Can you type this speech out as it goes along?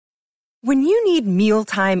When you need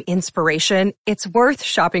mealtime inspiration, it's worth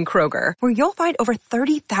shopping Kroger, where you'll find over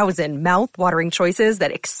 30,000 mouth-watering choices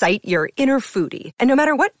that excite your inner foodie. And no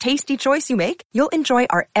matter what tasty choice you make, you'll enjoy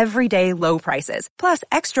our everyday low prices, plus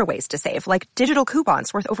extra ways to save, like digital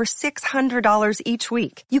coupons worth over $600 each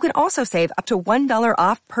week. You can also save up to $1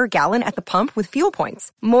 off per gallon at the pump with fuel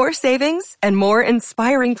points. More savings and more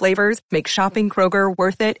inspiring flavors make shopping Kroger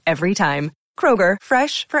worth it every time. Kroger,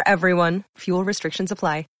 fresh for everyone. Fuel restrictions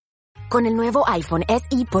apply. Con el nuevo iPhone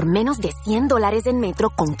SE por menos de $100 en Metro,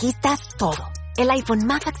 conquistas todo. El iPhone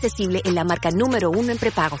más accesible en la marca número 1 en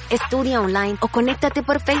prepago. Estudia online o conéctate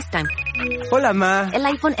por FaceTime. Hola, ma. El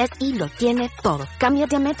iPhone SE lo tiene todo.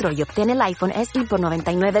 Cámbiate a Metro y obtén el iPhone SE por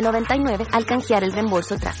 $99.99 al canjear el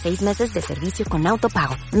reembolso tras 6 meses de servicio con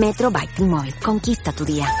autopago. Metro by T-Mobile. Conquista tu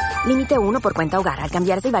día. Límite 1 por cuenta hogar al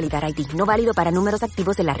cambiarse y validar ID. No válido para números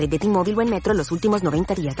activos en la red de T-Mobile o en Metro los últimos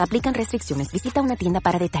 90 días. Aplican restricciones. Visita una tienda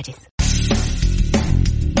para detalles.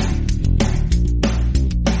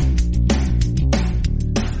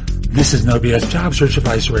 This is No BS Job Search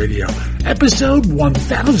Advice Radio, episode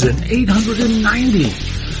 1890.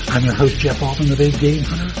 I'm your host, Jeff Altman, the Big Game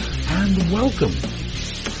Hunter, and welcome.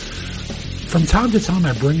 From time to time,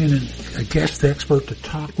 I bring in a guest expert to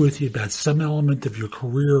talk with you about some element of your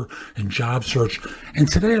career and job search. And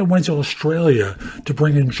today I went to Australia to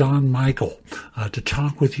bring in John Michael to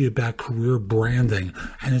talk with you about career branding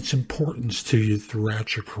and its importance to you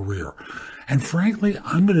throughout your career. And frankly,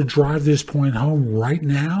 I'm going to drive this point home right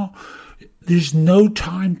now. There's no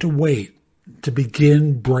time to wait to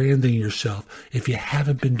begin branding yourself if you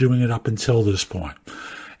haven't been doing it up until this point.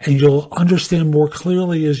 And you'll understand more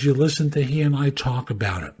clearly as you listen to he and I talk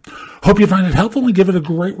about it. Hope you find it helpful and give it a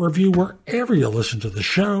great review wherever you listen to the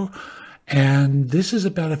show. And this is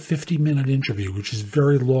about a 50-minute interview, which is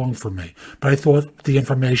very long for me, but I thought the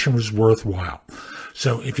information was worthwhile.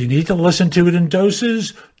 So if you need to listen to it in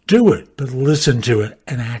doses, do it, but listen to it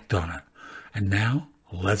and act on it. And now,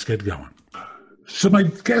 let's get going. So my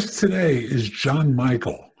guest today is John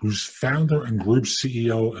Michael, who's founder and group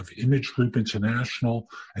CEO of Image Group International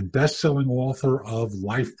and best-selling author of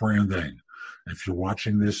Life Branding. If you're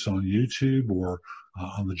watching this on YouTube or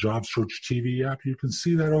on the Job Search TV app, you can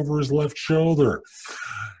see that over his left shoulder.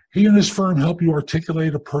 He and his firm help you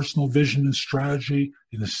articulate a personal vision and strategy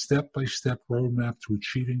in a step-by-step roadmap to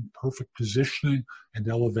achieving perfect positioning and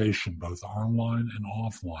elevation, both online and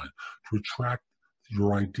offline, to attract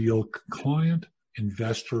your ideal client,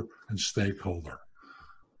 investor, and stakeholder.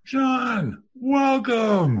 John,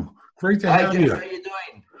 welcome. Great to have you. How are you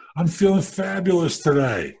doing? I'm feeling fabulous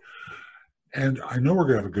today. And I know we're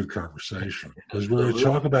going to have a good conversation because we're going to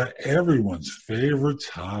talk about everyone's favorite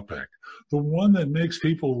topic, the one that makes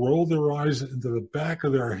people roll their eyes into the back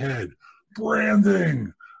of their head,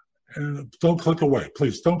 branding. And don't click away.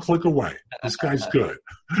 Please don't click away. This guy's good.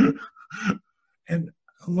 And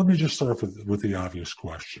let me just start with the obvious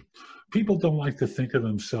question. People don't like to think of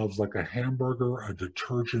themselves like a hamburger, a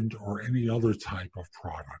detergent, or any other type of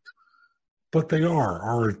product. But they are,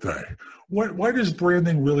 aren't they? Why does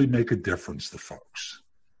branding really make a difference to folks?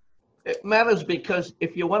 It matters because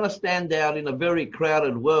if you want to stand out in a very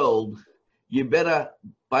crowded world, you better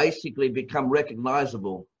basically become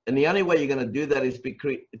recognizable. And the only way you're going to do that is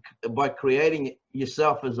by creating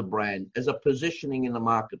yourself as a brand, as a positioning in the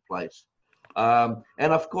marketplace. And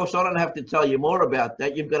of course, I don't have to tell you more about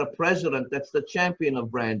that. You've got a president that's the champion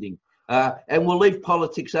of branding. And we'll leave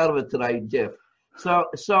politics out of it today, Jeff.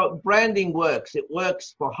 So branding works. It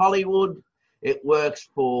works for Hollywood. It works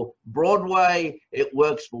for Broadway. It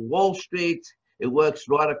works for Wall Street. It works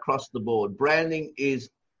right across the board. Branding is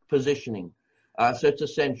positioning. So it's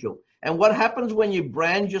essential. And what happens when you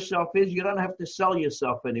brand yourself is you don't have to sell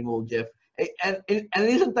yourself anymore, Jeff. And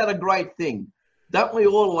isn't that a great thing? Don't we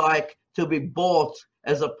all like to be bought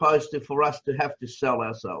as opposed to for us to have to sell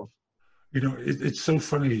ourselves? You know, it's so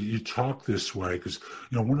funny you talk this way because,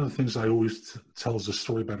 you know, one of the things I always tell is a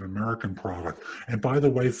story about an American product. And by the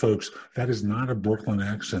way, folks, that is not a Brooklyn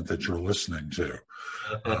accent that you're listening to.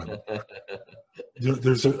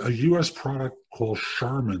 There's a U.S. product called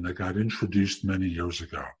Charmin that got introduced many years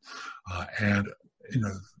ago. And, you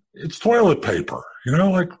know, it's toilet paper. You know,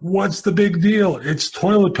 like, what's the big deal? It's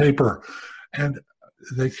toilet paper. And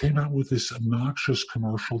they came out with this obnoxious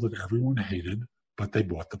commercial that everyone hated, but they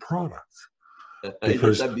bought the product.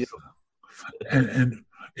 Because, and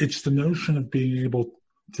it's the notion of being able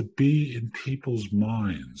to be in people's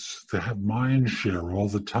minds, to have mind share all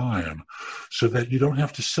the time so that you don't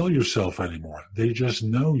have to sell yourself anymore. They just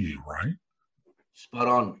know you, right? Spot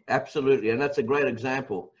on. Absolutely. And that's a great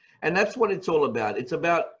example. And that's what it's all about. It's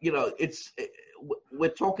about, you know, we're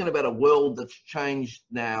talking about a world that's changed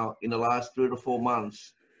now in the last 3 to 4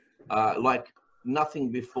 months, like nothing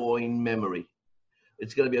before in memory.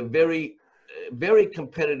 It's going to be a very, very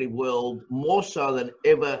competitive world, more so than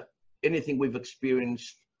ever anything we've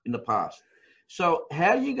experienced in the past. So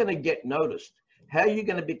how are you going to get noticed? How are you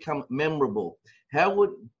going to become memorable? How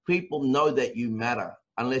would people know that you matter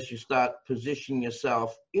unless you start positioning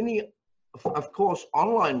yourself in the, of course,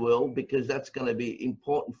 online world, because that's going to be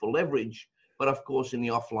important for leverage, but of course in the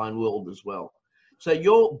offline world as well. So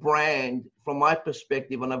your brand, from my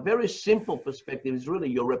perspective, on a very simple perspective, is really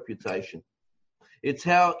your reputation. It's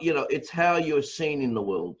how, it's how you're seen in the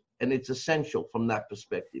world, and it's essential from that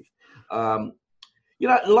perspective.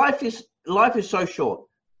 Life is so short.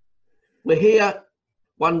 We're here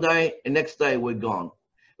one day, and next day we're gone.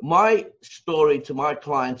 My story to my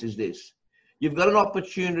clients is this: you've got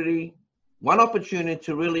one opportunity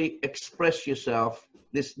to really express yourself,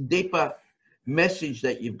 this deeper message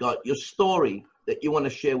that you've got, your story that you want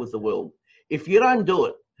to share with the world. If you don't do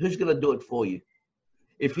it, who's going to do it for you?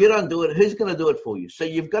 If you don't do it, who's going to do it for you? So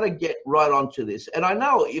you've got to get right onto this. And I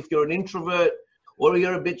know if you're an introvert or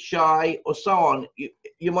you're a bit shy or so on,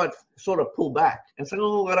 you might sort of pull back and say,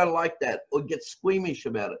 oh, I don't like that, or get squeamish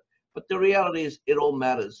about it. But the reality is it all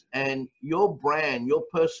matters. And your brand, your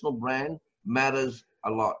personal brand, matters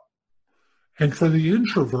a lot. And for the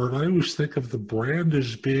introvert, I always think of the brand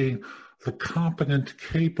as being the competent,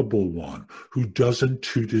 capable one who doesn't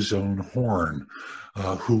toot his own horn,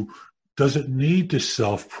 who doesn't need to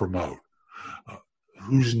self-promote,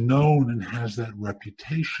 who's known and has that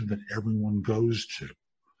reputation that everyone goes to.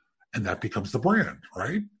 And that becomes the brand,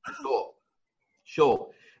 right? Sure.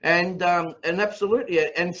 And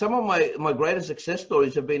absolutely. And some of my greatest success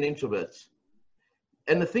stories have been introverts.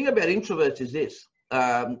 And the thing about introverts is this,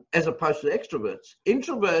 as opposed to extroverts.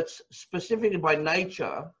 Introverts, specifically by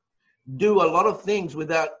nature, do a lot of things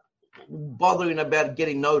without bothering about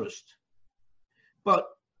getting noticed. But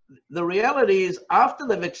the reality is, after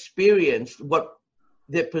they've experienced what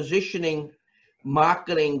their positioning,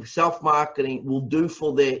 marketing, self-marketing will do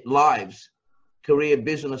for their lives, career,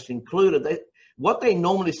 business included, what they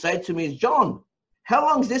normally say to me is, John, how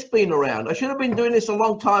long has this been around? I should have been doing this a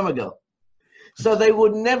long time ago. So they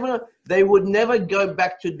would never go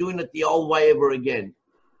back to doing it the old way ever again.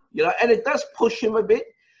 And it does push him a bit,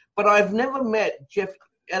 but I've never met Jeff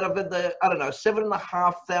out of the,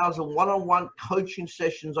 7,500 one-on-one coaching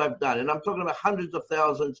sessions I've done. And I'm talking about hundreds of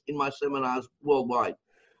thousands in my seminars worldwide.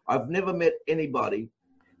 I've never met anybody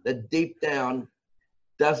that deep down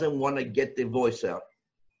doesn't want to get their voice out.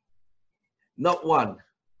 Not one.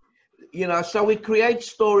 So we create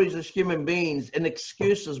stories as human beings and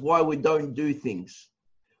excuses why we don't do things.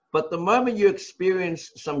 But the moment you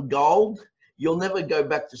experience some gold, you'll never go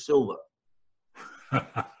back to silver.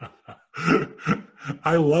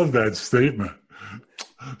 I love that statement.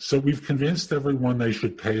 So we've convinced everyone they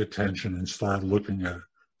should pay attention and start looking at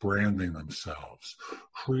branding themselves,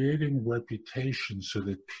 creating reputation so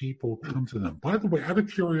that people come to them. By the way, out of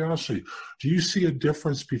curiosity, do you see a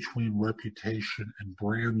difference between reputation and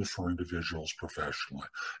brand for individuals professionally?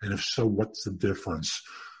 And if so, what's the difference?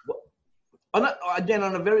 Again,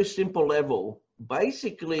 on a very simple level,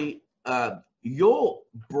 basically, your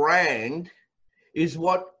brand is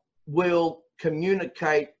what will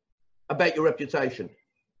communicate about your reputation.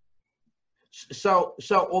 So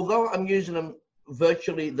although I'm using them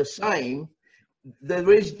virtually the same,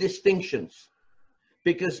 there is distinctions,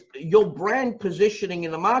 because your brand positioning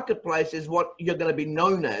in the marketplace is what you're going to be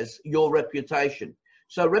known as, your reputation.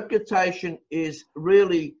 So reputation is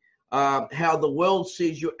really how the world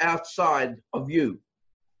sees you outside of you.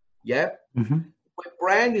 Yeah. Mm-hmm. But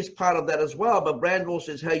brand is part of that as well, but brand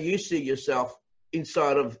also is how you see yourself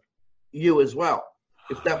inside of you as well,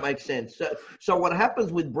 if that makes sense. So what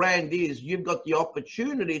happens with brand is you've got the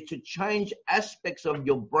opportunity to change aspects of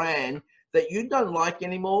your brand that you don't like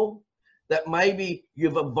anymore, that maybe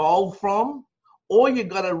you've evolved from, or you've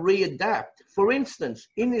got to readapt. For instance,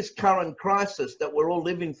 in this current crisis that we're all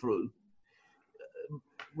living through,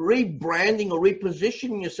 rebranding or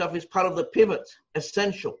repositioning yourself is part of the pivot,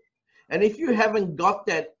 essential. And if you haven't got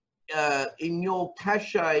that in your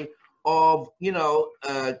cachet of,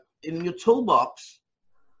 in your toolbox,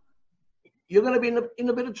 you're going to be in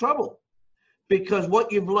a bit of trouble, because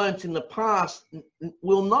what you've learned in the past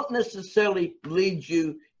will not necessarily lead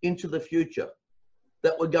you into the future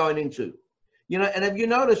that we're going into. And have you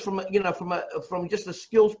noticed from just a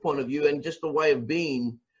skills point of view and just a way of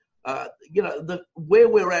being, where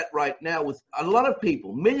we're at right now with a lot of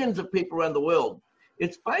people, millions of people around the world,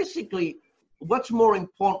 it's basically what's more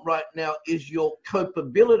important right now is your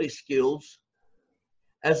copability skills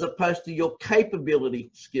as opposed to your capability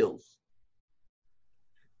skills.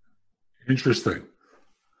 Interesting.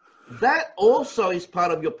 That also is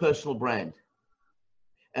part of your personal brand.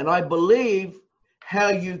 And I believe how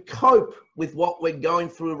you cope with what we're going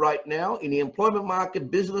through right now in the employment market,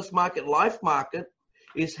 business market, life market,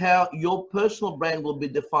 is how your personal brand will be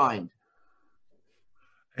defined.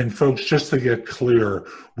 And folks, just to get clear,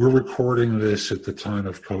 we're recording this at the time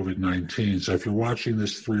of COVID-19. So if you're watching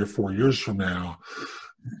this 3 or 4 years from now,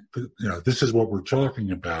 this is what we're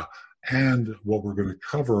talking about. And what we're going to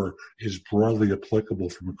cover is broadly applicable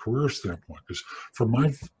from a career standpoint. Because from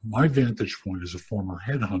my vantage point as a former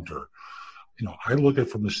headhunter, I look at it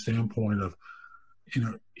from the standpoint of,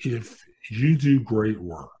 if you do great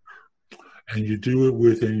work and you do it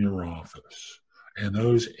within your office, and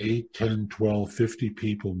those 8, 10, 12, 50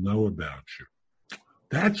 people know about you,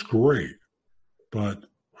 that's great. But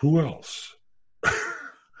who else?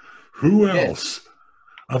 Who else?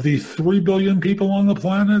 Of the 3 billion people on the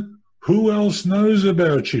planet, who else knows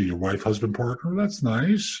about you? Your wife, husband, partner, that's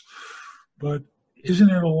nice. But isn't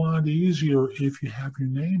it a lot easier if you have your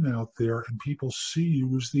name out there and people see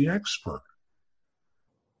you as the expert?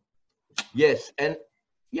 Yes, and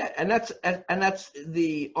that's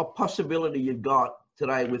the possibility you've got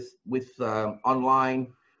today with online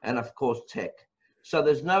and of course tech. So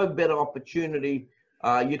there's no better opportunity.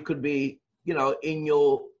 You could be, in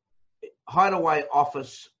your hideaway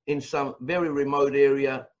office in some very remote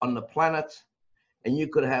area on the planet, and you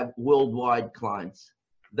could have worldwide clients.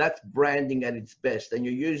 That's branding at its best, and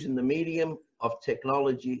you're using the medium of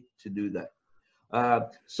technology to do that.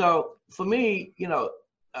 So for me,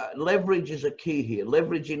 leverage is a key here.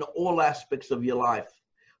 Leverage in all aspects of your life.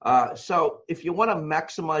 So if you want to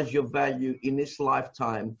maximize your value in this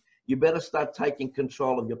lifetime, you better start taking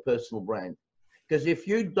control of your personal brand. Because if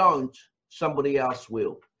you don't, somebody else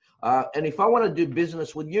will. And if I want to do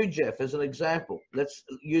business with you, Jeff, as an example, let's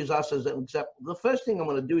use us as an example. The first thing I'm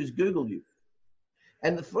going to do is Google you.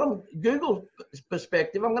 And from Google's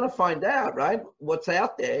perspective, I'm going to find out, right, what's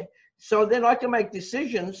out there. So then I can make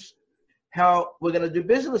decisions how we're going to do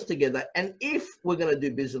business together and if we're going to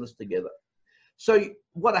do business together. So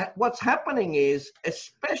what's happening is,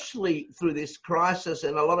 especially through this crisis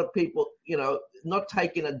and a lot of people, not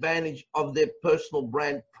taking advantage of their personal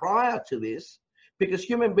brand prior to this, because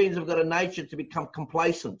human beings have got a nature to become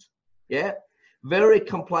complacent. Yeah. Very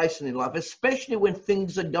complacent in life, especially when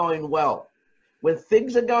things are going well. When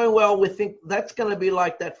things are going well, we think that's going to be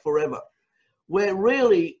like that forever. Where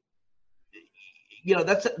really,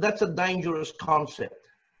 that's a dangerous concept.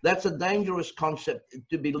 That's a dangerous concept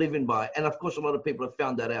to be living by. And of course, a lot of people have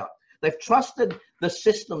found that out. They've trusted the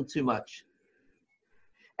system too much.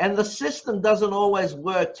 And the system doesn't always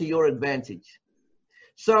work to your advantage.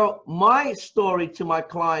 So my story to my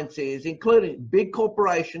clients is, including big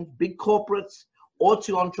corporations, big corporates, or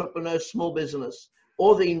to entrepreneurs, small business,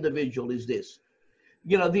 or the individual, is this.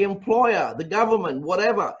 The employer, the government,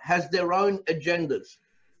 whatever, has their own agendas.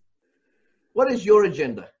 What is your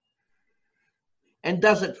agenda? And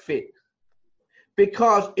does it fit?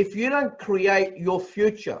 Because if you don't create your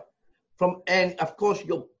future and of course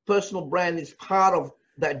your personal brand is part of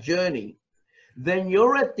that journey, then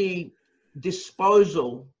you're at the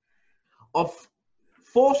disposal of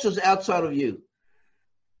forces outside of you.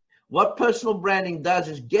 What personal branding does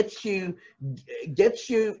is gets you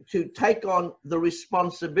to take on the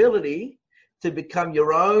responsibility to become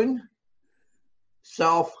your own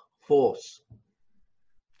self-force.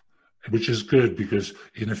 Which is good because,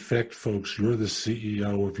 in effect, folks, you're the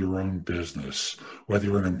CEO of your own business, whether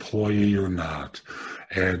you're an employee or not.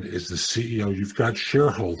 And as the CEO, you've got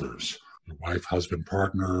shareholders, your wife, husband,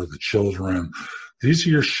 partner, the children. These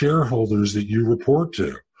are your shareholders that you report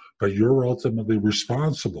to, but you're ultimately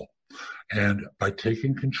responsible. And by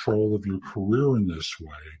taking control of your career in this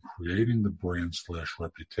way, creating the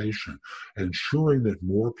brand/reputation, and ensuring that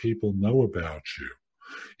more people know about you,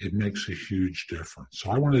 it makes a huge difference.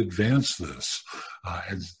 So I want to advance this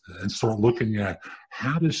and start looking at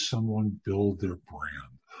how does someone build their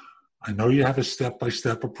brand? I know you have a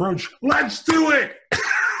step-by-step approach. Let's do it.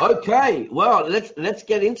 Okay, well, let's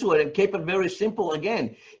get into it and keep it very simple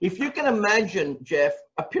again. If you can imagine, Jeff,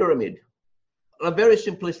 a pyramid, a very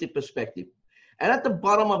simplistic perspective. And at the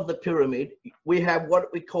bottom of the pyramid, we have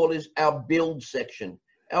what we call is our build section.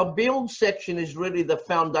 Our build section is really the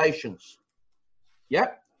foundations.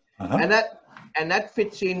 Yep. Uh-huh. And that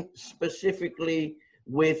fits in specifically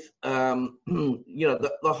with the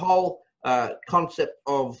whole concept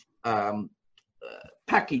of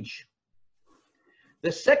package.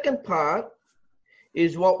 The second part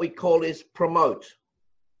is what we call is promote.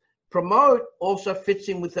 Promote also fits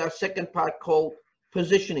in with our second part called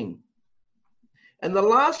positioning. And the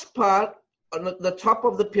last part, on the top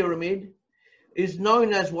of the pyramid, is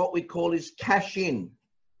known as what we call is cash in.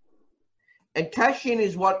 And cash in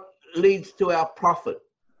is what leads to our profit.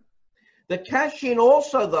 The cash in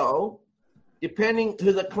also, though, depending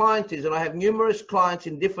who the client is, and I have numerous clients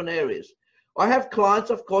in different areas. I have clients,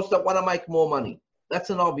 of course, that want to make more money. That's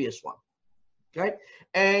an obvious one. Okay.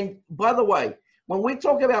 And by the way, when we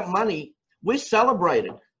talk about money, we celebrate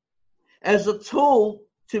it as a tool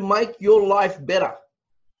to make your life better.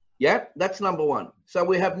 Yeah, that's number one. So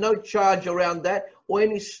we have no charge around that or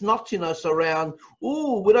any snottiness around,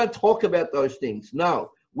 ooh, we don't talk about those things.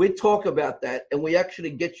 No, we talk about that and we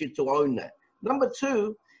actually get you to own that. Number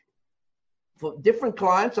two, for different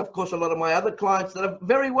clients, of course, a lot of my other clients that are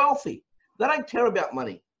very wealthy, they don't care about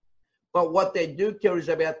money. But what they do care is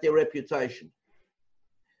about their reputation.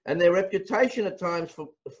 And their reputation at times for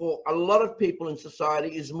a lot of people in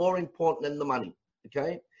society is more important than the money,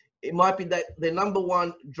 okay? It might be that their number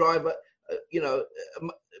one driver,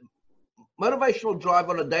 motivational drive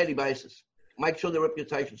on a daily basis. Make sure their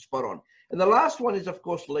reputation is spot on. And the last one is, of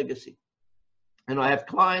course, legacy. And I have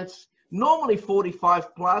clients, normally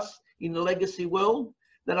 45 plus in the legacy world,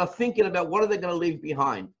 that are thinking about what are they going to leave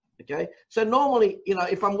behind, okay? So normally,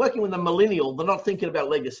 if I'm working with a millennial, they're not thinking about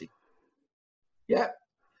legacy. Yeah.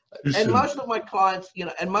 And most of my clients,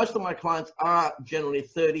 are generally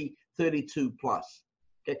 30, 32 plus.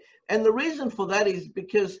 Okay. And the reason for that is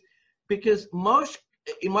because most,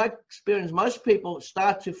 in my experience, most people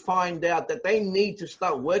start to find out that they need to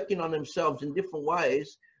start working on themselves in different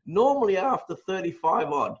ways, normally after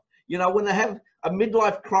 35 odd. When they have a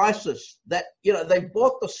midlife crisis that, they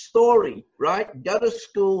bought the story, right? Go to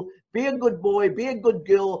school, be a good boy, be a good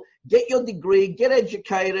girl, get your degree, get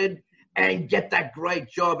educated, and get that great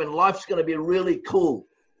job, and life's going to be really cool.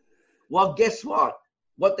 Well, guess what?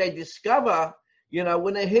 What they discover,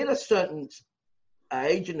 when they hit a certain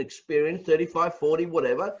age and experience, 35, 40,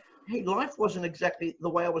 whatever, hey, life wasn't exactly the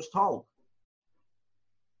way I was told.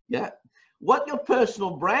 Yeah. What your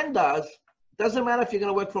personal brand does, doesn't matter if you're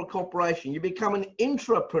going to work for a corporation. You become an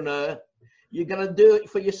intrapreneur. You're going to do it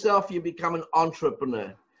for yourself. You become an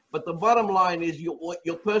entrepreneur. But the bottom line is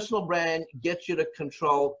your personal brand gets you to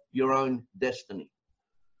control your own destiny.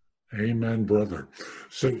 Amen, brother.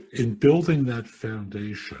 So in building that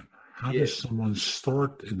foundation, how does someone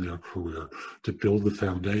start in their career to build the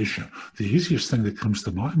foundation? The easiest thing that comes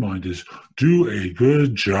to my mind is do a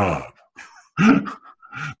good job.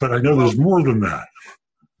 But I know there's more than that.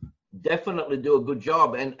 Definitely do a good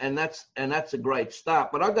job. And that's a great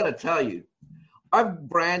start. But I've got to tell you, I've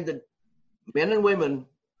branded men and women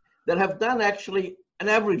that have done actually an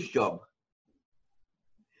average job.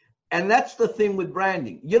 And that's the thing with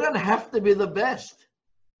branding. You don't have to be the best,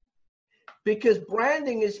 because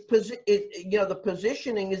branding is, the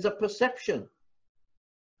positioning is a perception.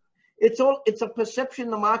 It's a perception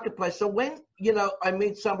in the marketplace. So when, I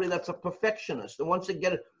meet somebody that's a perfectionist and wants to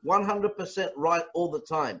get it 100% right all the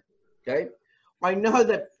time, okay? I know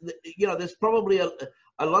that, there's probably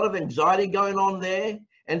a lot of anxiety going on there,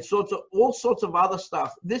 and all sorts of other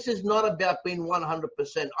stuff. This is not about being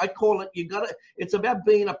 100%. I call it, it's about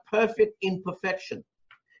being a perfect imperfection,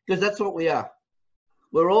 because that's what we are.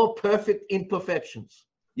 We're all perfect imperfections,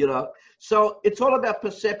 So it's all about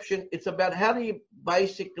perception. It's about how do you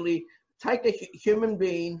basically take a human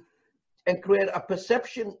being and create a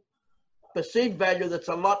perceived value that's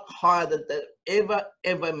a lot higher than they ever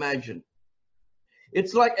imagined.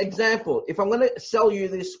 It's like, example, if I'm going to sell you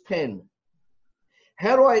this pen,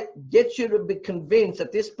 how do I get you to be convinced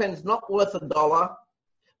that this pen is not worth $1,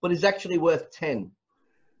 but is actually worth 10?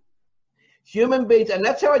 Human beings, and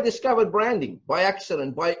that's how I discovered branding, by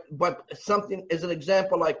accident, by something as an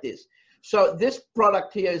example like this. So this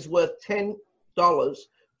product here is worth $10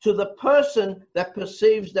 to the person that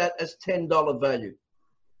perceives that as $10 value.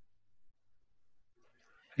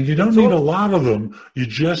 And you don't need a lot of them. You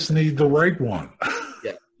just need the right one.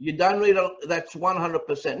 Yeah, you don't need that's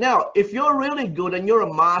 100%. Now, if you're really good and you're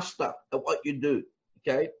a master at what you do,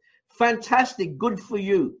 okay, fantastic, good for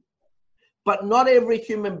you. But not every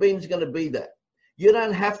human being is going to be that. You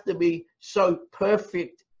don't have to be so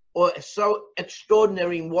perfect or so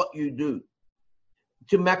extraordinary in what you do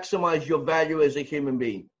to maximize your value as a human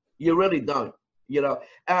being. You really don't,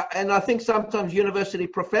 and I think sometimes university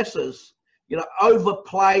professors,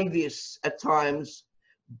 overplay this at times,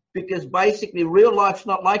 because basically real life's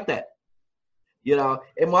not like that.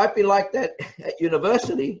 It might be like that at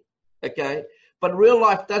university, okay? But real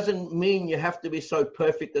life doesn't mean you have to be so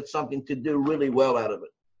perfect at something to do really well out of it,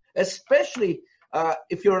 especially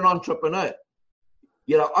if you're an entrepreneur.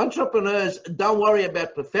 Entrepreneurs don't worry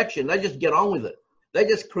about perfection. They just get on with it. They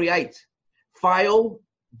just create, fail,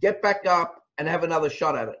 get back up, and have another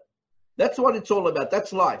shot at it. That's what it's all about.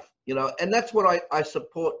 That's life, and that's what I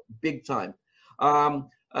support big time.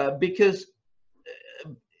 Because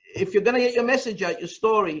if you're going to get your message out, your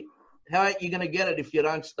story, how are you going to get it if you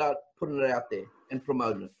don't start putting it out there and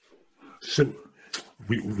promoting it? So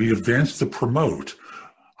we advanced to promote.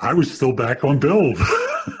 I was still back on build.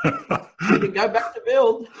 You can go back to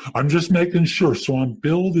build. I'm just making sure. So on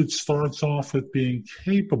build, it starts off with being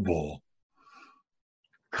capable.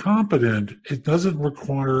 Competent, it doesn't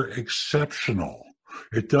require exceptional.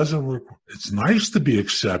 It's nice to be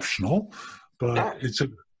exceptional, but it's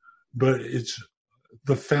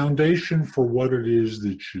the foundation for what it is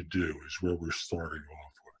that you do is where we're starting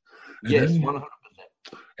off with. And yes, 100%.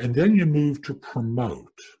 And then you move to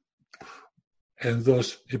promote. And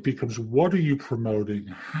thus it becomes, what are you promoting?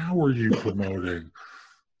 How are you promoting?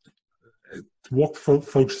 Walk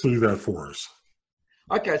folks through that for us.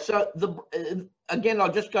 Okay, so again,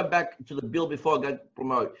 I'll just go back to the build before I go to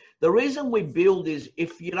promote. The reason we build is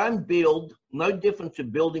if you don't build, no different to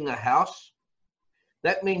building a house,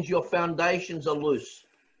 that means your foundations are loose.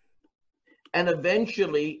 And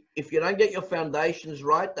eventually, if you don't get your foundations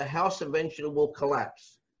right, the house eventually will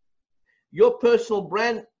collapse. Your personal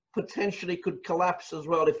brand potentially could collapse as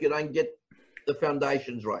well if you don't get the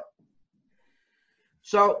foundations right.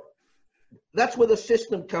 So that's where the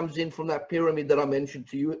system comes in from that pyramid that I mentioned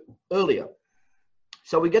to you earlier.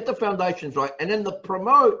 So we get the foundations right. And then the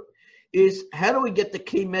promote is, how do we get the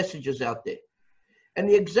key messages out there? And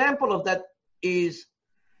the example of that is,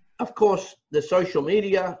 of course, the social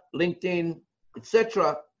media, LinkedIn,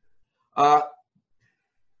 etc. But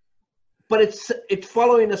it's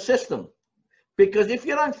following a system. Because if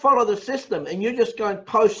you don't follow the system and you just go and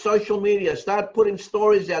post social media, start putting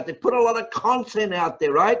stories out there, put a lot of content out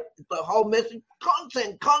there, right? The whole message,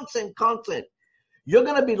 content. You're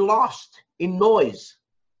going to be lost in noise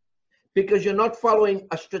because you're not following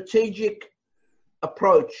a strategic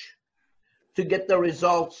approach to get the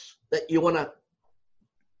results that you want to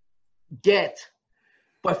get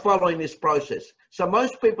by following this process. So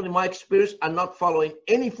most people, in my experience, are not following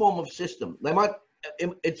any form of system.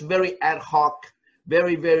 It's very ad hoc,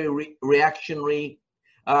 very, very reactionary,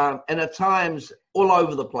 and at times all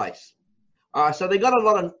over the place. So they got a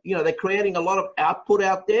lot of, they're creating a lot of output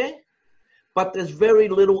out there, but there's very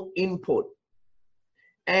little input.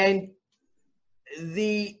 And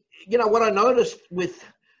what I noticed with,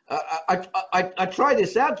 I tried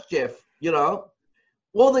this out, Jeff,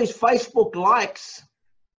 all these Facebook likes.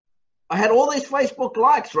 I had all these Facebook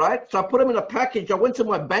likes, right? So I put them in a package. I went to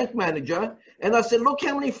my bank manager and I said, look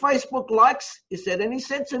how many Facebook likes. He said, and he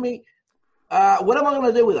said to me, what am I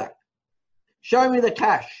going to do with that? Show me the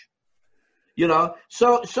cash.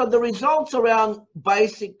 So the results around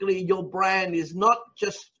basically your brand is not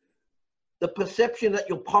just the perception that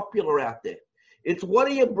you're popular out there. It's what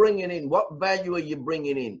are you bringing in? What value are you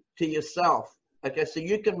bringing in to yourself? Okay, so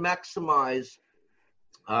you can maximize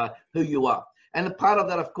who you are. And a part of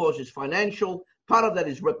that, of course, is financial. Part of that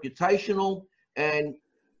is reputational and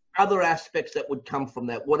other aspects that would come from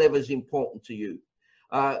that, whatever's important to you.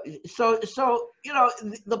 So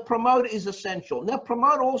the promote is essential. Now,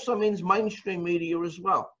 promote also means mainstream media as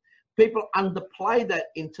well. People underplay that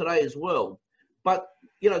in today's world. But,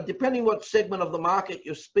 depending what segment of the market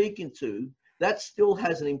you're speaking to, that still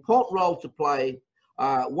has an important role to play,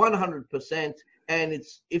 100%. And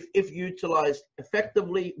it's if utilized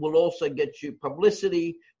effectively, will also get you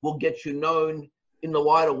publicity, will get you known in the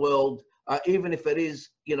wider world, even if it is,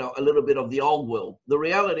 a little bit of the old world. The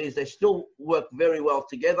reality is they still work very well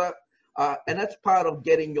together. And that's part of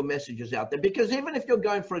getting your messages out there. Because even if you're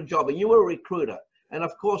going for a job and you're a recruiter, and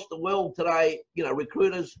of course the world today,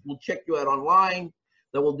 recruiters will check you out online.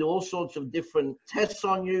 They will do all sorts of different tests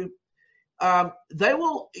on you. They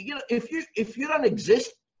will, if you don't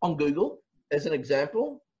exist on Google, as an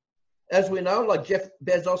example, as we know, like Jeff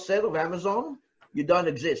Bezos said of Amazon, you don't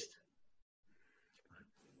exist.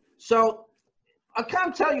 So I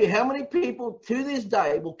can't tell you how many people to this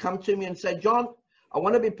day will come to me and say, John, I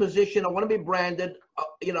want to be positioned, I want to be branded,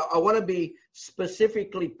 I want to be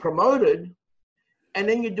specifically promoted. And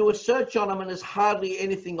then you do a search on them and there's hardly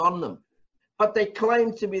anything on them. But they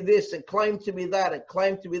claim to be this and claim to be that and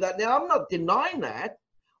claim to be that. Now, I'm not denying that.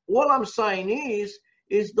 All I'm saying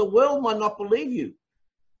is the world might not believe you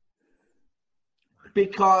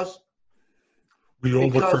because we all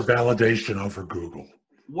look for validation over Google.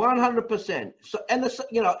 100%. So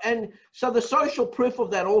so the social proof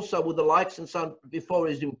of that also with the likes and so on before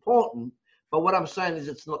is important. But what I'm saying is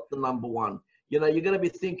it's not the number one. You're going to be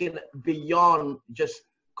thinking beyond just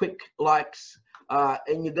quick likes,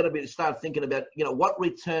 And you've got to start thinking about, what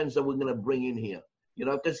returns are we going to bring in here?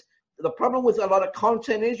 Because the problem with a lot of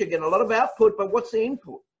content is you're getting a lot of output, but what's the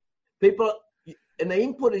input? And the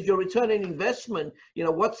input is your return on investment.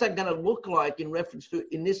 What's that going to look like in reference to,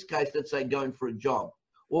 in this case, let's say going for a job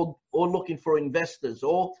or looking for investors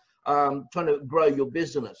or trying to grow your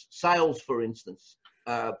business, sales, for instance.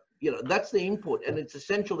 That's the input, and it's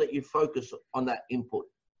essential that you focus on that input.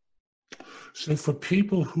 So for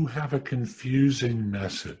people who have a confusing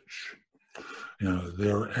message,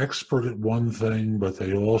 they're expert at one thing, but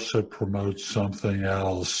they also promote something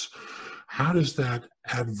else. How does that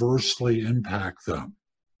adversely impact them?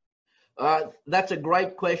 That's a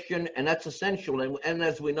great question, and that's essential. And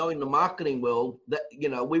as we know in the marketing world, that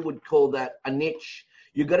we would call that a niche.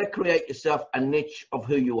 You've got to create yourself a niche of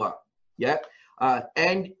who you are. Yeah.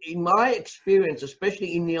 And in my experience,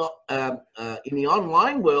 especially in the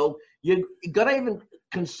online world, you got to even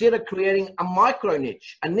consider creating a micro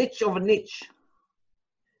niche, a niche of a niche,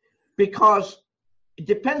 because it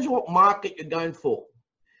depends what market you're going for.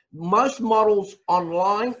 Most models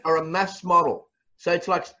online are a mass model. So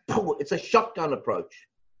it's a shotgun approach.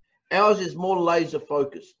 Ours is more laser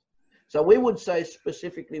focused. So we would say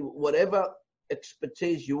specifically, whatever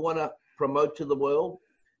expertise you want to promote to the world,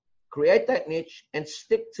 create that niche and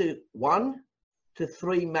stick to 1 to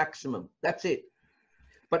 3 maximum. That's it.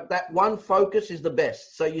 But that one focus is the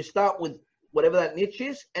best. So you start with whatever that niche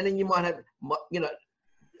is, and then you might have,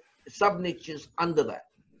 sub niches under that.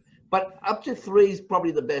 But up to 3 is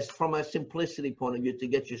probably the best from a simplicity point of view to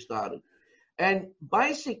get you started. And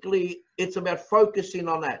basically, it's about focusing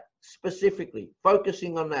on that, specifically,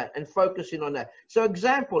 focusing on that and focusing on that. So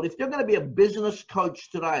example, if you're going to be a business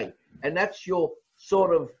coach today, and that's your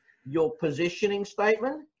sort of your positioning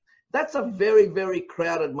statement, that's a very, very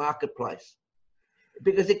crowded marketplace,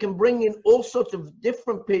 because it can bring in all sorts of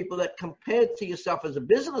different people that compared to yourself as a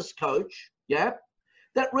business coach,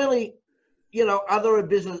 that really, other a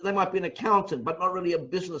business, they might be an accountant, but not really a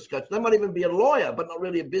business coach. They might even be a lawyer, but not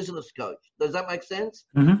really a business coach. Does that make sense?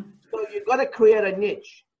 Mm-hmm. So you've got to create a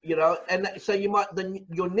niche, and so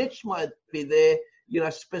your niche might be there,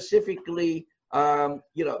 specifically,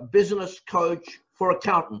 business coach for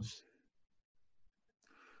accountants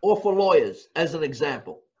or for lawyers, as an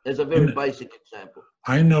example, as a very basic example.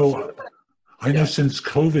 I know since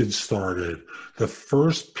COVID started, the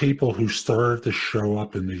first people who started to show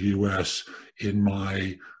up in the U.S. in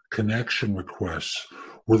my connection requests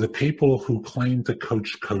were the people who claimed to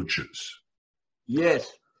coach coaches.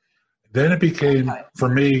 Yes. Then it became, for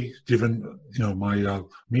me, given my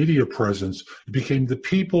media presence, it became the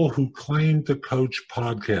people who claimed to coach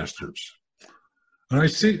podcasters. And I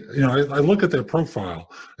see, I look at their profile,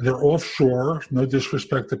 and they're offshore. No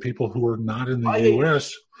disrespect to people who are not in the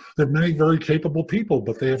U.S. They're many very capable people,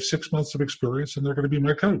 but they have 6 months of experience, and they're going to be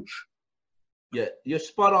my coach. Yeah, you're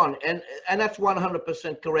spot on, and that's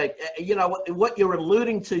 100% correct. What you're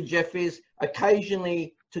alluding to, Jeff, is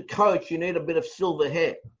occasionally to coach, you need a bit of silver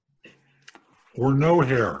hair. Or no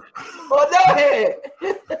hair. Or no hair.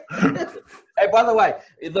 Hey, by the way,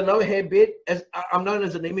 the no hair bit, I'm known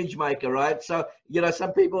as an image maker, right? So,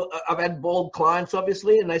 some people, I've had bald clients,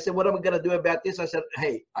 obviously, and they said, what am I going to do about this? I said,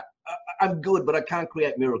 hey, I'm good, but I can't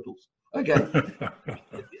create miracles. Okay.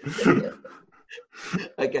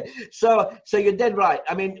 Okay. So you're dead right.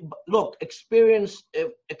 I mean, look, experience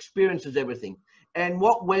is everything. And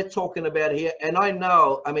what we're talking about here, and I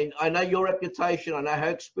know your reputation, I know how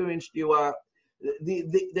experienced you are.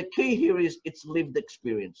 The key here is it's lived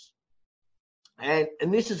experience. And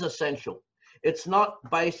this is essential. It's not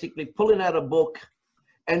basically pulling out a book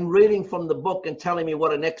and reading from the book and telling me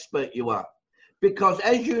what an expert you are. Because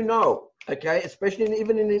as you know, okay, especially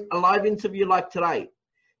even in a live interview like today,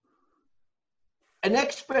 an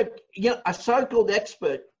expert, a so-called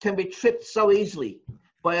expert can be tripped so easily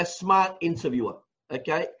by a smart interviewer,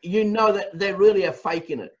 okay? That they really are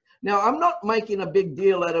faking it. Now, I'm not making a big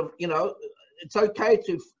deal out of, it's okay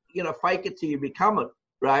to, fake it till you become it,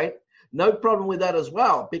 right? No problem with that as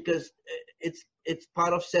well, because it's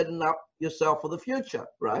part of setting up yourself for the future,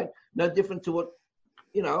 right? No different to what,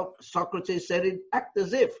 Socrates said in Act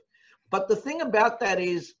As If. But the thing about that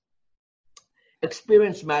is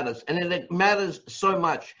experience matters, and it matters so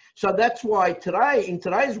much. So that's why today, in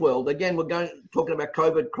today's world, again, we're talking about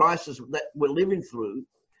COVID crisis that we're living through.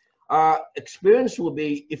 Experience will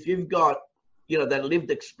be, if you've got, that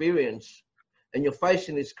lived experience, and you're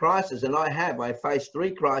facing this crisis, and I faced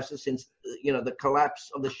 3 crises since, the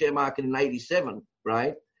collapse of the share market in 87,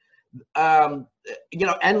 right? And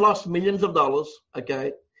lost millions of dollars,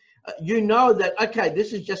 okay? That, okay,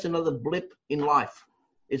 this is just another blip in life.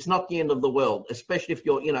 It's not the end of the world, especially if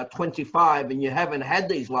you're, 25 and you haven't had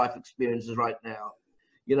these life experiences right now,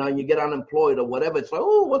 and you get unemployed or whatever. It's like,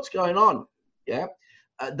 oh, what's going on? Yeah.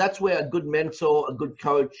 That's where a good mentor, a good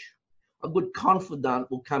coach, a good confidant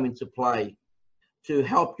will come into play to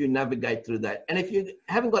help you navigate through that. And if you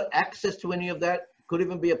haven't got access to any of that, could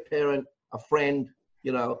even be a parent, a friend,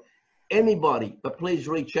 anybody, but please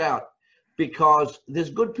reach out, because there's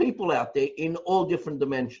good people out there in all different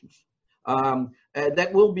dimensions that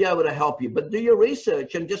will be able to help you. But do your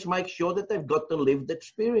research and just make sure that they've got the lived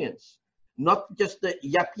experience, not just the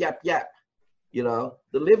yap, the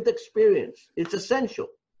lived experience. It's essential.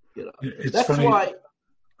 It's that's funny. Why.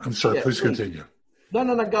 I'm sorry, please continue.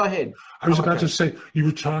 No, go ahead. I was about to say, you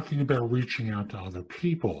were talking about reaching out to other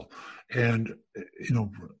people. And,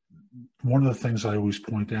 one of the things I always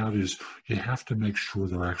point out is you have to make sure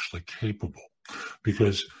they're actually capable.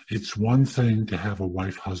 Because it's one thing to have a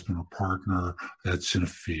wife, husband, or partner that's in a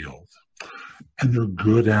field, and they're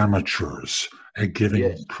good amateurs at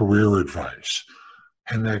giving career advice.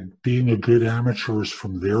 And that being a good amateur is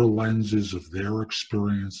from their lenses of their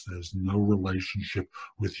experience. There's no relationship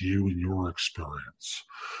with you and your experience.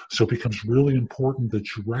 So it becomes really important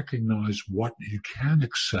that you recognize what you can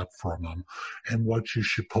accept from them and what you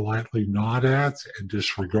should politely nod at and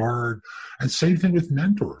disregard. And same thing with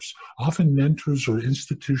mentors. Often mentors are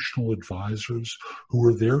institutional advisors who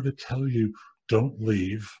are there to tell you, don't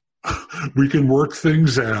leave. We can work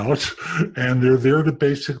things out. And they're there to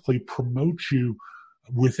basically promote you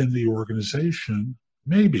within the organization,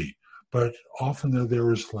 maybe, but often they're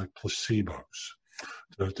there as like placebos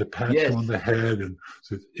to pat you on the head and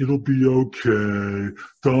say, it'll be okay,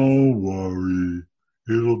 don't worry,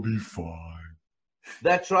 it'll be fine.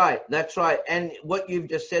 That's right. And what you've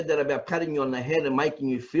just said that about patting you on the head and making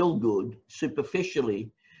you feel good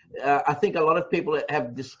superficially, I think a lot of people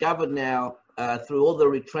have discovered now through all the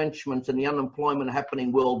retrenchments and the unemployment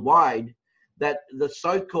happening worldwide, that the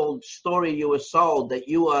so-called story you were sold, that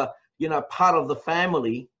you are, part of the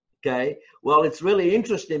family, okay? Well, it's really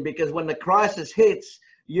interesting because when the crisis hits,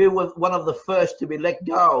 you were one of the first to be let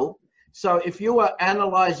go. So if you are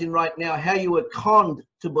analyzing right now how you were conned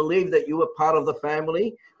to believe that you were part of the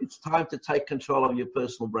family, it's time to take control of your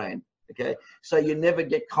personal brand, okay? So you never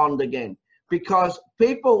get conned again. Because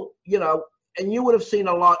people, and you would have seen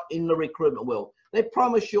a lot in the recruitment world, they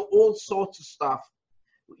promise you all sorts of stuff,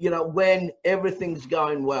 when everything's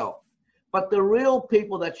going well. But the real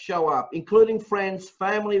people that show up, including friends,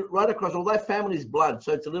 family, right across, although family is blood,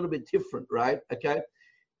 so it's a little bit different, right? Okay.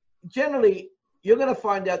 Generally, you're going to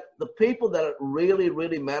find out the people that really,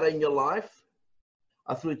 really matter in your life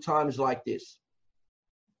are through times like this.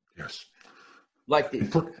 Yes. Like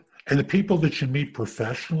this. And the people that you meet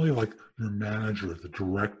professionally, like your manager, the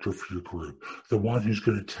director for your group, the one who's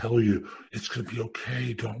going to tell you it's going to be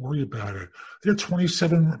okay, don't worry about it. They're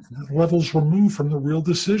 27 levels removed from the real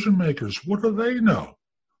decision makers. What do they know?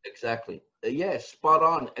 Exactly. Yes, spot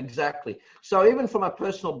on. Exactly. So even from a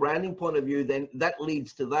personal branding point of view, then that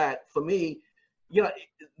leads to that. For me,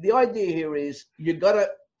 the idea here is you got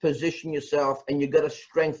to position yourself and you got to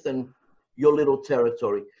strengthen your little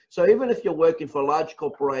territory. So even if you're working for a large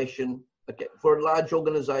corporation, okay, for a large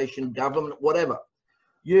organization, government, whatever,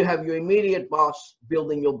 you have your immediate boss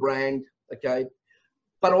building your brand, okay?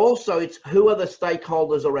 But also it's who are the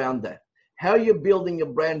stakeholders around that? How you're building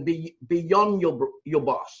your brand beyond your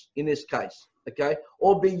boss in this case, okay?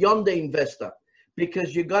 Or beyond the investor,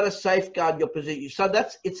 because you got to safeguard your position. So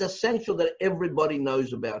it's essential that everybody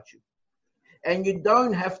knows about you. And you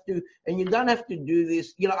don't have to do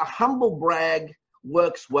this, a humble brag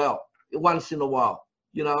works well once in a while,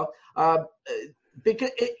 because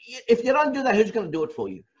if you don't do that, who's going to do it for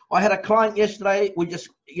you? I had a client yesterday, we just,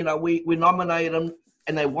 we nominated them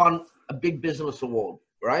and they won a big business award,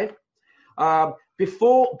 right?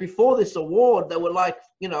 Before this award, they were like,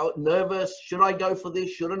 nervous. Should I go for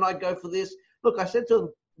this? Shouldn't I go for this? Look, I said to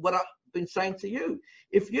them what I've been saying to you.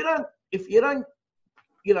 If you don't,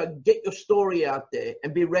 get your story out there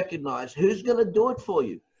and be recognized, who's going to do it for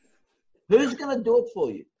you? Who's going to do it for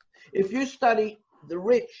you? If you study the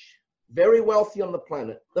rich, very wealthy on the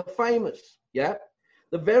planet, the famous,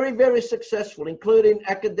 the very, very successful, including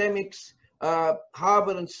academics,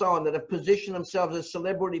 Harvard and so on, that have positioned themselves as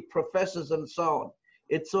celebrity professors and so on.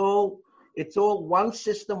 It's all one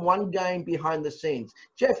system, one game behind the scenes.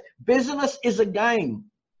 Jeff, business is a game.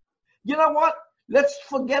 You know what? Let's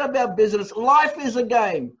forget about business. Life is a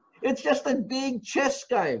game. It's just a big chess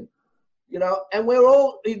game, and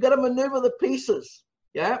you've got to maneuver the pieces.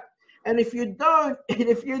 Yeah. And if you don't,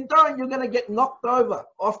 you're going to get knocked over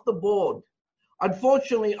off the board.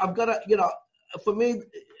 Unfortunately, I've got to, for me,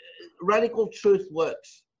 radical truth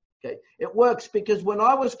works. Okay, it works because when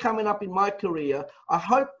I was coming up in my career,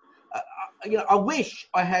 I wish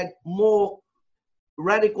I had more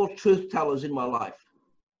radical truth tellers in my life,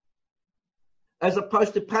 as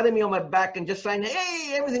opposed to patting me on my back and just saying,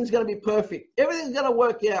 hey, everything's going to be perfect. Everything's going to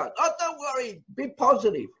work out. Oh, don't worry. Be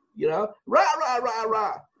positive, rah, rah, rah,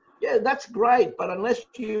 rah. Yeah, that's great. But unless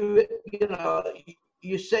you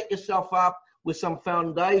set yourself up with some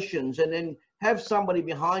foundations and then have somebody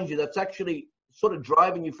behind you that's actually sort of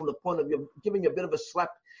driving you from the point of giving you a bit of a slap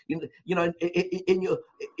in a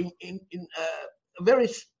very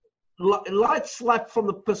light slap from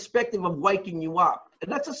the perspective of waking you up.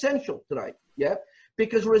 And that's essential today, yeah?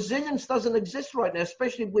 Because resilience doesn't exist right now,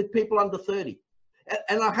 especially with people under 30.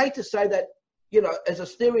 And I hate to say that, as a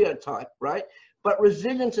stereotype, right? But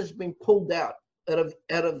resilience has been pulled out of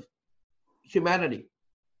humanity.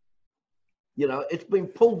 It's been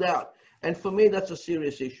pulled out. And for me, that's a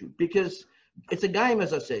serious issue because it's a game,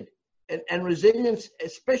 as I said. And resilience,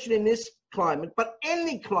 especially in this climate, but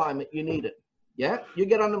any climate, you need it. Yeah, you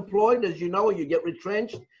get unemployed, as you know, or you get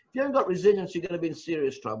retrenched. If you haven't got resilience, you're going to be in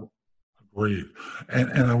serious trouble. Agreed.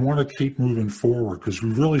 And I want to keep moving forward because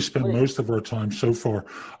we really spent most of our time so far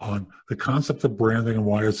on the concept of branding and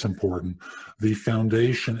why it's important, the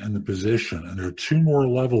foundation and the position. And there are two more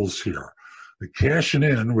levels here. The cashing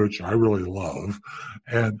in, which I really love,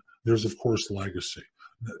 and there's, of course, legacy.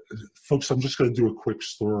 Folks, I'm just going to do a quick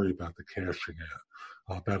story about the cashing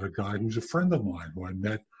in, about a guy who's a friend of mine who I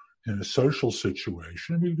met in a social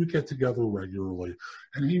situation. We would get together regularly,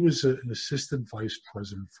 and he was an assistant vice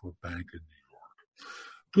president for a bank in New York.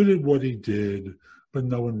 Good at what he did, but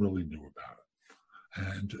no one really knew about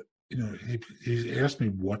it. And, he asked me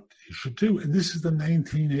what he should do. And this is the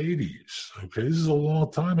 1980s, okay? This is a long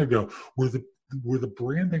time ago where the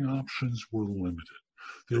branding options were limited.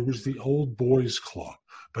 There was the old boys club,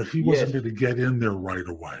 but he wasn't going to get in there right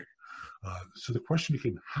away. So the question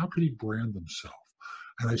became, how could he brand himself?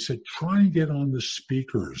 And I said, try and get on the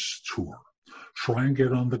speakers tour. Try and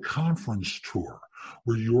get on the conference tour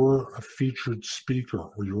where you're a featured speaker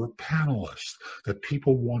or you're a panelist that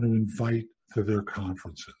people want to invite to their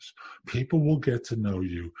conferences. People will get to know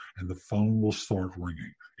you and the phone will start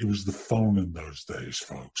ringing. It was the phone in those days,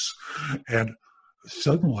 folks. And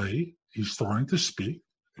suddenly he's starting to speak.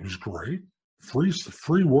 It was great.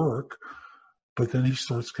 Free work. But then he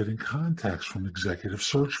starts getting contacts from executive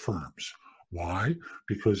search firms. Why?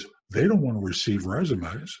 Because they don't want to receive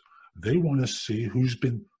resumes. They want to see who's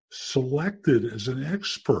been selected as an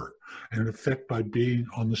expert. And in effect, by being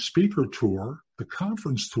on the speaker tour, the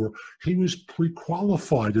conference tour, he was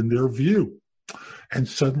pre-qualified in their view. And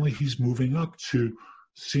suddenly he's moving up to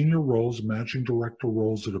senior roles, managing director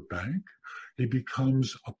roles at a bank. He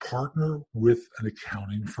becomes a partner with an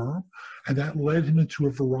accounting firm. And that led him into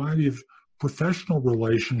a variety of professional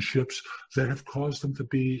relationships that have caused him to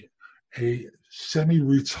be a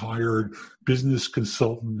semi-retired business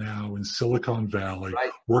consultant now in Silicon Valley,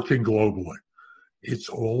 working globally. It's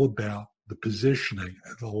all about the positioning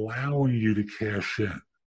and allowing you to cash in.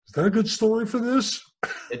 Is that a good story for this?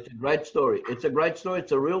 It's a great story. It's a great story.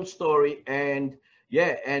 It's a real story. And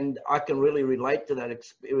and I can really relate to that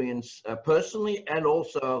experience personally and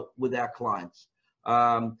also with our clients.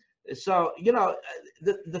 So,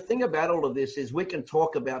 the thing about all of this is we can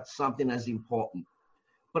talk about something as important.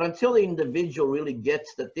 But until the individual really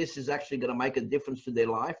gets that this is actually going to make a difference to their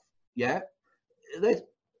life,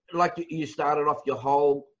 like you started off your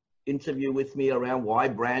whole interview with me around why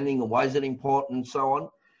branding and why is it important and so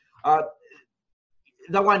on,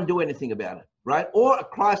 they won't do anything about it, right? Or a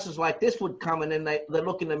crisis like this would come and then they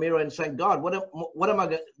look in the mirror and say, God, what am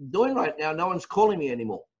I doing right now? No one's calling me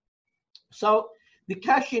anymore. So the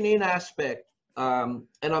cashing in aspect, and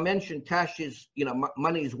I mentioned cash is,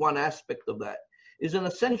 money is one aspect of that, is an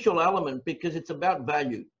essential element because it's about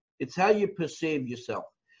value. It's how you perceive yourself.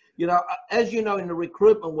 As you know, in the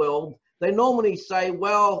recruitment world, they normally say,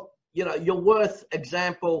 well, you're worth,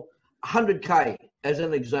 example, 100K as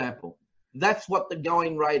an example. That's what the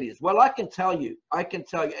going rate is. Well, I can tell you, and I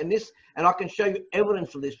can show you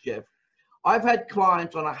evidence of this, Jeff. I've had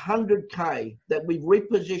clients on 100K that we've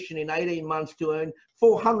repositioned in 18 months to earn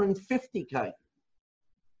 450K.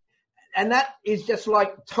 And that is just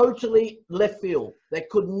like totally left field. They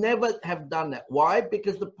could never have done that. Why?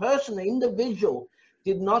 Because the individual,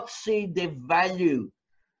 did not see their value.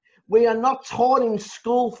 We are not taught in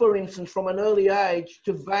school, for instance, from an early age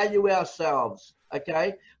to value ourselves,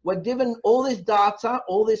 okay? We're given all this data,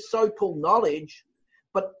 all this so-called knowledge,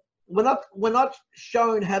 but we're not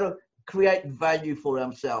shown how to create value for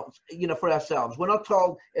ourselves, We're not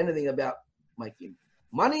told anything about making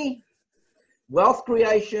money, wealth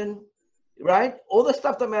creation, right? All the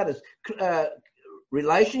stuff that matters.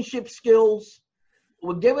 Relationship skills.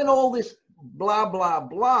 We're given all this blah, blah,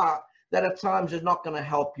 blah that at times is not going to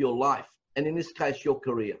help your life. And in this case, your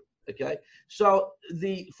career. Okay. So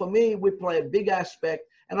for me, we play a big aspect.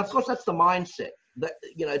 And of course, that's the mindset. That,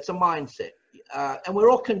 it's a mindset. And we're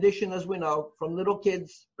all conditioned, as we know, from little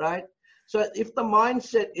kids, right? So if the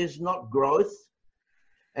mindset is not growth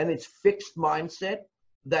and it's fixed mindset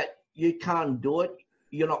that you can't do it,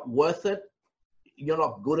 you're not worth it, you're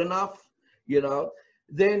not good enough,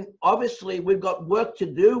 then obviously we've got work to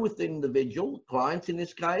do with the individual clients in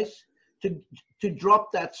this case to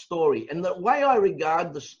drop that story. And the way I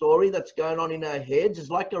regard the story that's going on in our heads is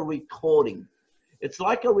like a recording. It's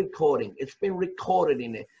like a recording. It's been recorded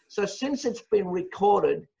in there. So since it's been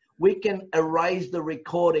recorded, we can erase the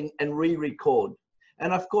recording and re-record.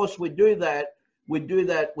 And of course, we do that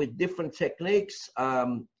with different techniques.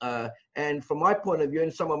 And from my point of view,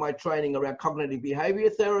 in some of my training around cognitive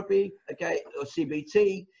behavior therapy, okay, or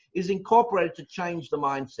CBT, is incorporated to change the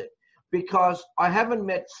mindset. Because I haven't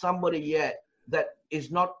met somebody yet that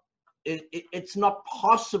is not, it's not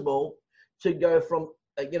possible to go from,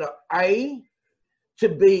 A to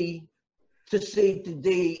B to C to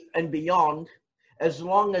D and beyond, as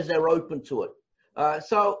long as they're open to it.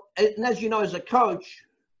 And as you know, as a coach,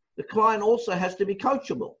 the client also has to be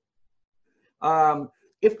coachable.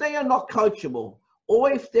 If they are not coachable,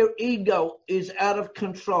 or if their ego is out of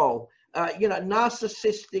control,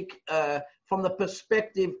 narcissistic from the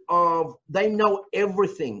perspective of they know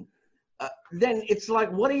everything, then it's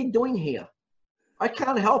like, what are you doing here? I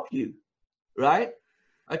can't help you, right?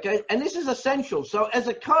 Okay, and this is essential. So as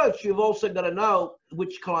a coach, you've also got to know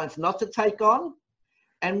which clients not to take on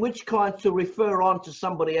and which clients to refer on to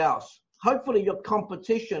somebody else. Hopefully your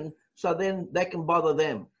competition, so then they can bother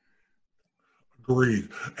them. Agreed.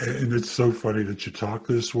 And it's so funny that you talk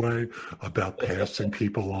this way about passing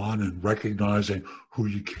people on and recognizing who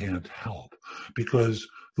you can't help, because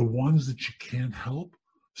the ones that you can't help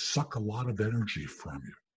suck a lot of energy from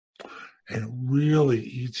you. And it really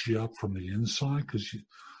eats you up from the inside because,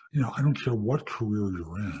 I don't care what career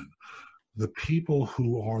you're in. The people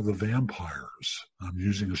who are the vampires, I'm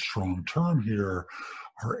using a strong term here,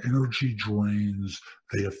 are energy drains.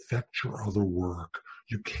 They affect your other work.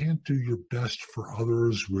 You can't do your best for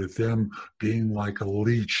others with them being like a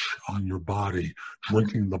leech on your body,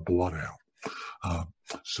 drinking the blood out.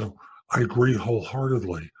 So I agree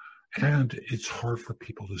wholeheartedly. And it's hard for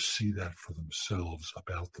people to see that for themselves,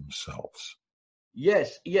 about themselves.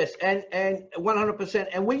 Yes, and 100%.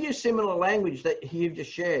 And we use similar language that you've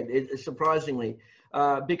just shared, surprisingly,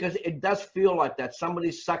 because it does feel like that.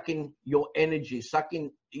 Somebody's sucking your energy,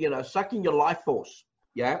 sucking your life force.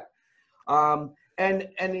 Yeah. And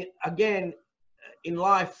again, in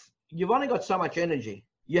life, you've only got so much energy.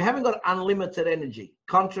 You haven't got unlimited energy,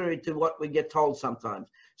 contrary to what we get told sometimes.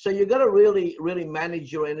 So you've got to really, really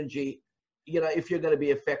manage your energy, if you're going to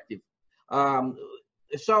be effective.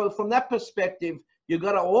 So from that perspective, you've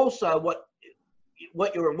got to also,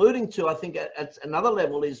 what you're alluding to, I think at another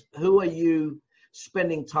level, is who are you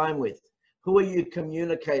spending time with? Who are you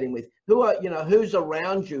communicating with? Who's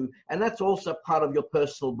around you? And that's also part of your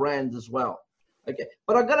personal brand as well. Okay.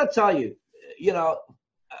 But I got to tell you,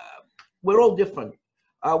 we're all different.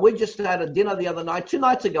 We just had a dinner the other night, 2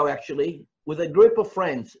 nights ago, actually, with a group of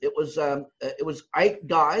friends. It was 8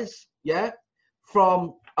 guys,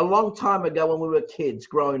 from a long time ago when we were kids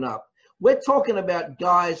growing up. We're talking about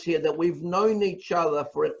guys here that we've known each other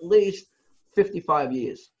for at least 55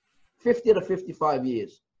 years, 50 to 55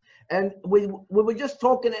 years. And we were just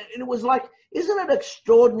talking, and it was like, isn't it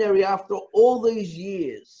extraordinary after all these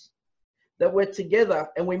years that we're together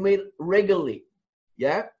and we meet regularly?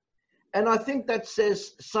 Yeah. And I think that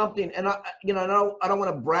says something, and I don't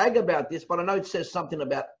want to brag about this, but I know it says something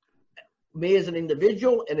about me as an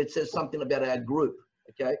individual, and it says something about our group,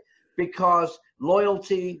 okay? Because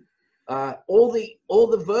loyalty, all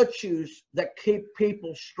the virtues that keep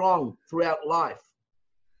people strong throughout life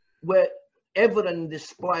were evident and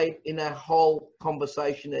displayed in our whole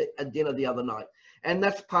conversation at dinner the other night. And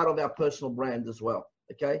that's part of our personal brand as well,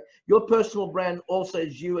 okay? Your personal brand also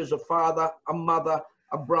is you as a father, a mother,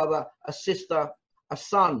 a brother, a sister, a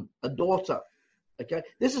son, a daughter, okay?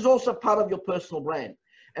 This is also part of your personal brand.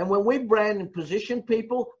 And when we brand and position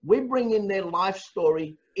people, we bring in their life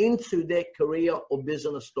story into their career or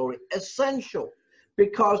business story. Essential,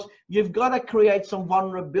 because you've got to create some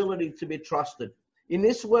vulnerability to be trusted. In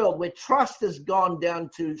this world where trust has gone down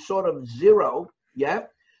to sort of zero,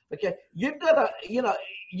 okay, you've got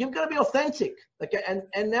to be authentic, okay?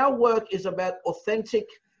 And our work is about authentic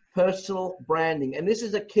personal branding. And this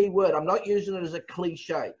is a key word. I'm not using it as a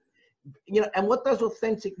cliche. and what does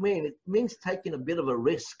authentic mean? It means taking a bit of a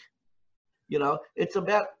risk. It's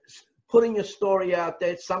about putting your story out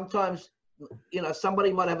there. Sometimes,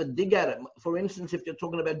 somebody might have a dig at it. For instance, if you're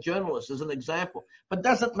talking about journalists as an example, but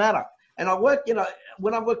doesn't matter. And I work,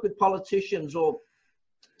 when I work with politicians or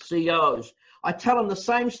CEOs, I tell them the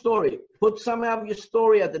same story. Put some of your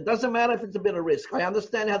story out there. Doesn't matter if it's a bit of risk. I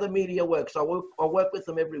understand how the media works. I work with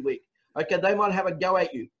them every week. Okay, they might have a go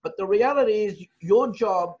at you. But the reality is your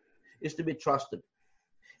job is to be trusted.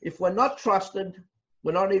 If we're not trusted,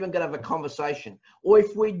 we're not even going to have a conversation. Or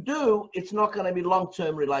if we do, it's not going to be a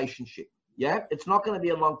long-term relationship. Yeah, it's not going to be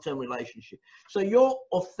a long-term relationship. So your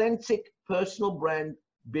authentic personal brand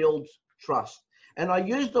builds trust. And I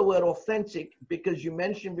use the word authentic because you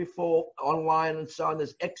mentioned before online and so on,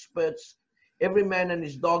 there's experts. Every man and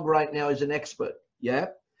his dog right now is an expert. Yeah.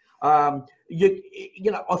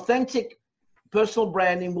 Authentic personal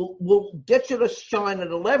branding will get you to shine at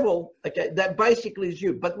a level, okay, that basically is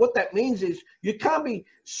you. But what that means is you can't be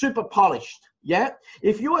super polished. Yeah.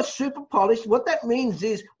 If you are super polished, what that means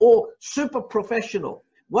is, or super professional,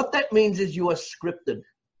 what that means is you are scripted.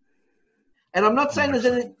 And I'm not saying there's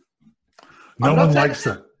anything. No one likes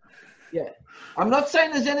that. Yeah. I'm not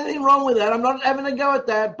saying there's anything wrong with that. I'm not having a go at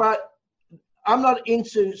that, but I'm not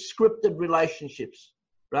into scripted relationships,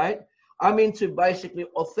 right? I'm into basically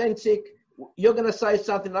authentic. You're going to say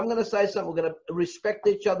something, I'm going to say something. We're going to respect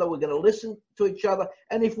each other. We're going to listen to each other.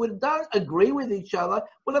 And if we don't agree with each other,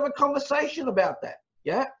 we'll have a conversation about that.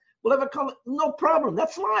 Yeah. We'll have no problem.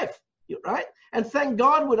 That's life. Right? And thank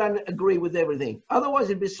God we don't agree with everything. Otherwise,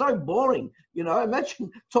 it'd be so boring.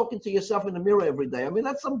 Imagine talking to yourself in the mirror every day. I mean,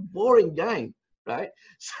 that's some boring game, right?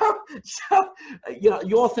 So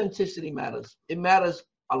your authenticity matters. It matters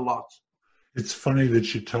a lot. It's funny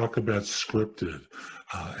that you talk about scripted.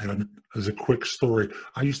 And as a quick story,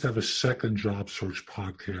 I used to have a second job search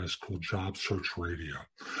podcast called Job Search Radio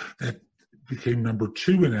that became number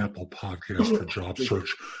 2 in Apple Podcasts for job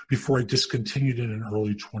search before I discontinued it in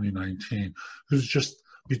early 2019. It was just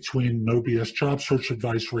between No BS Job Search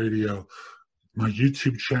Advice Radio, my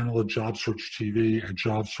YouTube channel at Job Search TV, and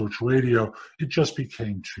Job Search Radio. It just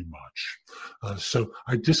became too much. So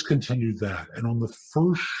I discontinued that. And on the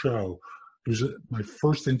first show, it was my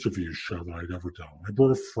first interview show that I'd ever done. I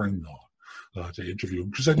brought a friend on to interview him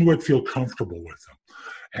because I knew I'd feel comfortable with him.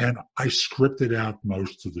 And I scripted out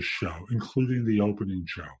most of the show, including the opening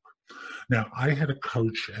joke. Now, I had a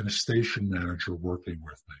coach and a station manager working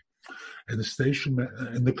with me. And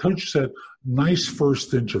the coach said, nice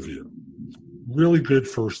first interview. Really good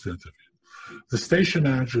first interview. The station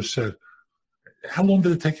manager said, how long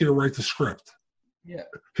did it take you to write the script? Yeah.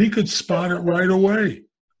 He could spot it right away.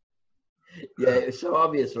 Yeah, it's so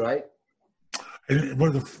obvious, right? And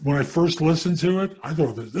when I first listened to it, I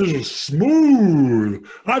thought, this is smooth.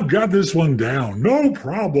 I've got this one down. No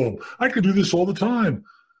problem. I could do this all the time.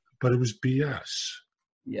 But it was BS.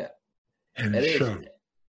 Yeah. And it showed.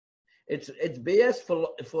 It's BS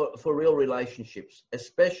for real relationships,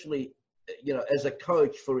 especially, as a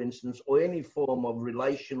coach, for instance, or any form of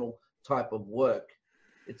relational type of work.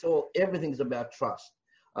 Everything's about trust.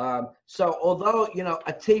 So although,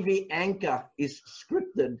 a TV anchor is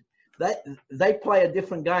scripted, they play a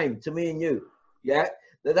different game to me and you. Yeah.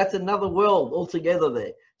 That's another world altogether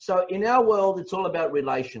there. So in our world, it's all about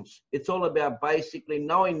relations. It's all about basically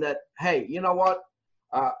knowing that, hey, you know what?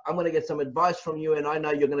 I'm going to get some advice from you and I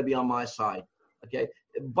know you're going to be on my side. Okay.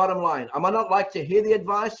 Bottom line, I might not like to hear the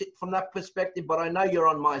advice from that perspective, but I know you're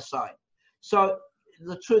on my side. So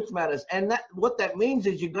the truth matters. And what that means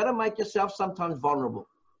is you've got to make yourself sometimes vulnerable.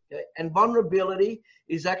 Okay? And vulnerability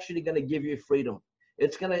is actually going to give you freedom.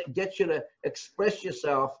 It's going to get you to express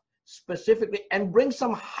yourself specifically and bring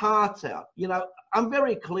some heart out. I'm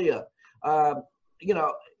very clear. In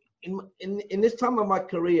this time of my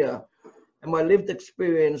career and my lived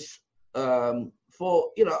experience, I'm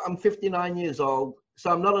 59 years old,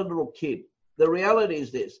 so I'm not a little kid. The reality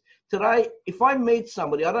is this: today, if I meet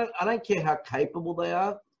somebody, I don't care how capable they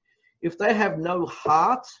are. If they have no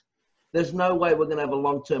heart, there's no way we're going to have a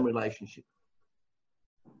long-term relationship.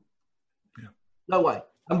 No way.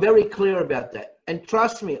 I'm very clear about that. And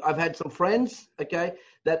trust me, I've had some friends, okay,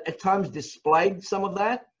 that at times displayed some of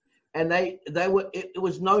that, and it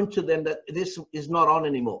was known to them that this is not on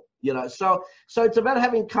anymore. So it's about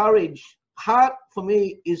having courage. Heart for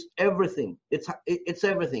me is everything. It's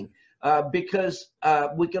everything, because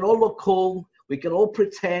we can all look cool, we can all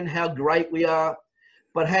pretend how great we are,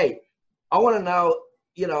 but hey, I want to know,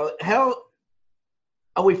 how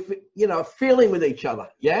are we, feeling with each other?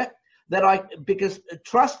 Yeah. Because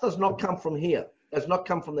trust does not come from here. Does not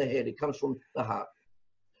come from the head. It comes from the heart.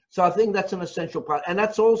 So I think that's an essential part, and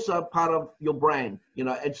that's also part of your brand. You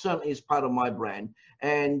know, it certainly is part of my brand,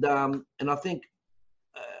 and I think,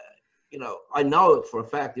 you know, I know it for a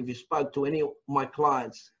fact. If you spoke to any of my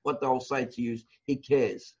clients, what they'll say to you is, "He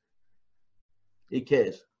cares. He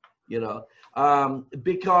cares." You know,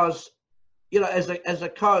 because, you know, as a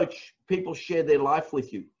coach, people share their life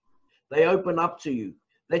with you. They open up to you.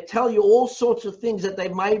 They tell you all sorts of things that they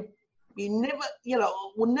may be never, you know,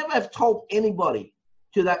 would never have told anybody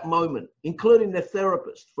to that moment, including their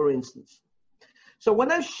therapist, for instance. So when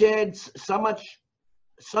they've shared so much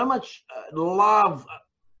love,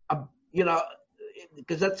 you know,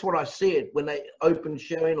 because that's what I see it when they open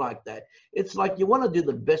sharing like that. It's like you want to do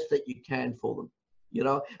the best that you can for them, you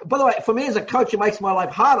know. By the way, for me as a coach, it makes my life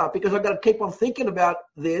harder because I've got to keep on thinking about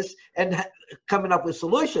this and coming up with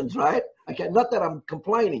solutions, right? Okay, not that I'm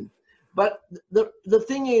complaining, but the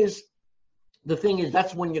thing is,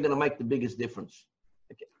 that's when you're going to make the biggest difference.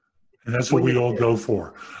 Okay. And that's what we all go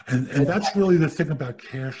for. And that's really the thing about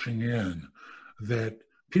cashing in, that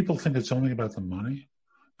people think it's only about the money,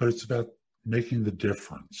 but it's about making the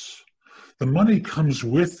difference. The money comes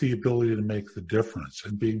with the ability to make the difference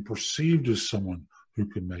and being perceived as someone who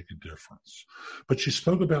can make a difference. But you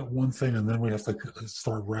spoke about one thing, and then we have to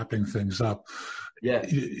start wrapping things up. Yeah.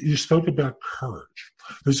 You spoke about courage.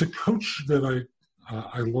 There's a coach that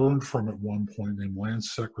I learned from at one point named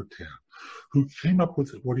Lance Secretan, who came up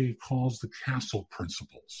with what he calls the CASTLE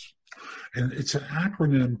principles. And it's an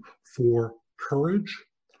acronym for courage,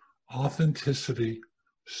 authenticity,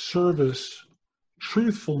 service,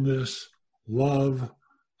 truthfulness, love,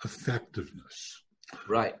 effectiveness.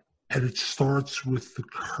 Right. And it starts with the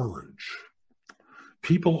courage.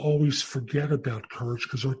 People always forget about courage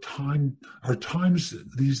because our times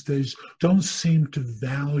these days don't seem to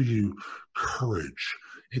value courage,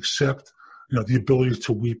 except, you know, the ability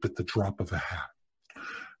to weep at the drop of a hat.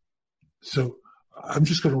 So I'm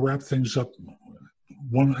just going to wrap things up,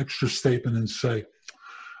 one extra statement, and say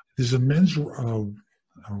there's a men's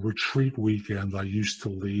retreat weekend I used to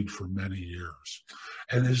lead for many years.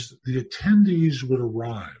 And as the attendees would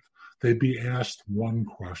arrive, they'd be asked one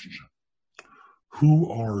question: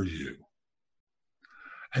 who are you?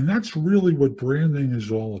 And that's really what branding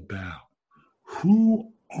is all about.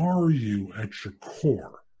 Who are you at your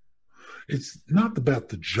core? It's not about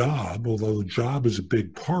the job, although the job is a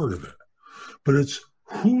big part of it, but it's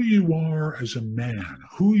who you are as a man,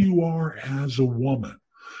 who you are as a woman,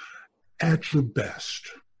 at your best,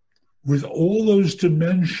 with all those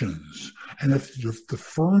dimensions. And if the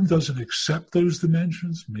firm doesn't accept those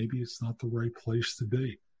dimensions, maybe it's not the right place to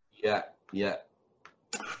be. Yeah, yeah.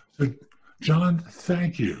 So, John,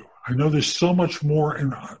 thank you. I know there's so much more,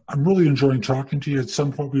 and I'm really enjoying talking to you. At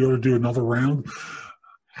some point, we ought to do another round.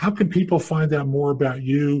 How can people find out more about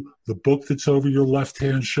you, the book that's over your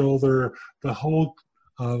left-hand shoulder, the whole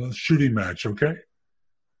shooting match, okay?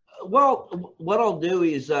 Well, what I'll do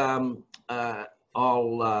is I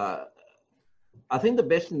think the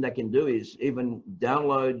best thing they can do is even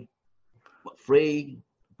download free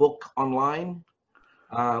book online.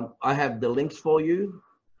 I have the links for you.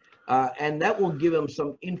 And that will give them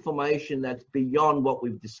some information that's beyond what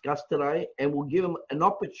we've discussed today, and will give them an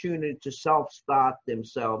opportunity to self-start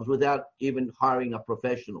themselves without even hiring a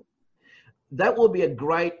professional. That will be a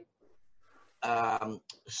great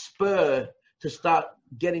spur to start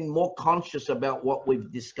getting more conscious about what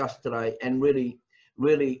we've discussed today and really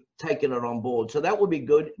taking it on board. So that would be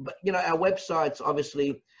good. But, you know, our website's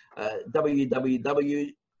obviously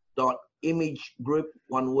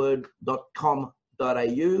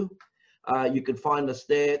www.imagegroup.com.au. You can find us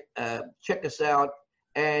there. Check us out,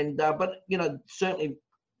 and but you know, certainly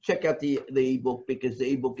check out the ebook, because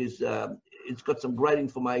the ebook is it's got some great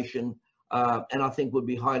information, and I think would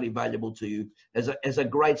be highly valuable to you as a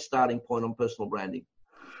great starting point on personal branding.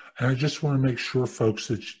 And I just want to make sure, folks,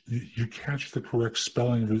 that you catch the correct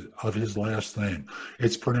spelling of his last name.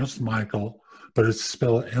 It's pronounced Michael, but it's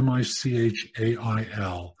spelled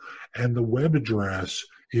Michael, and the web address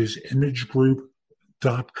is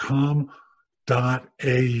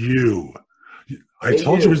imagegroup.com.au. I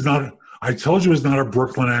told you it's not a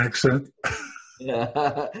Brooklyn accent.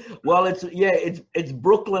 Yeah. Well, it's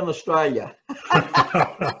Brooklyn, Australia.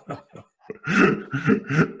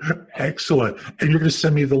 Excellent. And you're going to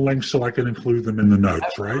send me the links so I can include them in the notes,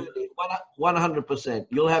 Absolutely. right? 100%.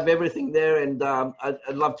 You'll have everything there, and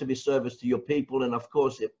I'd love to be service to your people. And of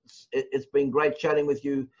course, it's been great chatting with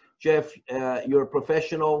you, Jeff. You're a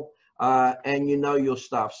professional, and you know your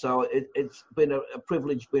stuff. So it's been a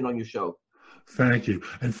privilege being on your show. Thank you.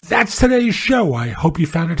 And that's today's show. I hope you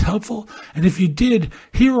found it helpful. And if you did,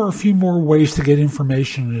 here are a few more ways to get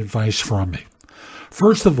information and advice from me.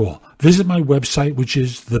 First of all, visit my website, which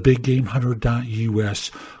is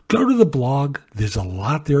thebiggamehunter.us. Go to the blog. There's a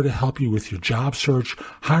lot there to help you with your job search,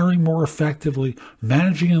 hiring more effectively,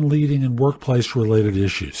 managing and leading in workplace-related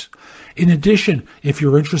issues. In addition, if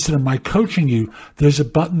you're interested in my coaching you, there's a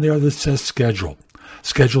button there that says schedule.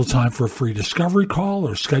 Schedule time for a free discovery call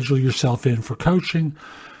or schedule yourself in for coaching.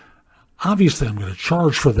 Obviously, I'm going to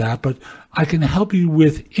charge for that, but I can help you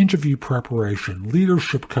with interview preparation,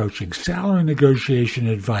 leadership coaching, salary negotiation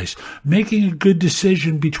advice, making a good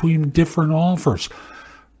decision between different offers,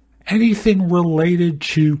 anything related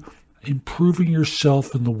to improving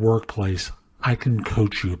yourself in the workplace, I can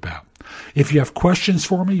coach you about. If you have questions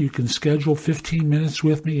for me, you can schedule 15 minutes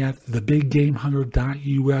with me at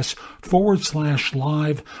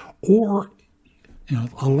thebiggamehunter.us/live, or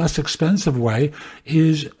a less expensive way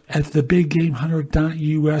is at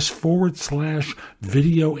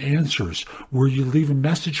thebiggamehunter.us/video answers, where you leave a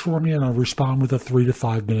message for me and I'll respond with a 3 to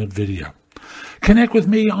 5 minute video. Connect with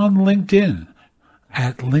me on LinkedIn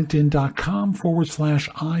at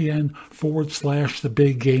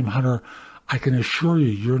linkedin.com/in/thebiggamehunter. I can assure you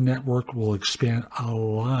your network will expand a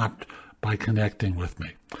lot by connecting with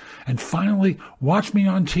me. And finally, watch me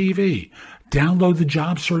on TV. Download the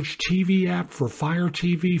JobSearch TV app for Fire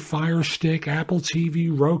TV, Fire Stick, Apple TV,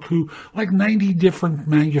 Roku, like 90 different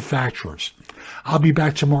manufacturers. I'll be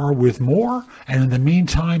back tomorrow with more, and in the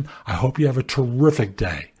meantime, I hope you have a terrific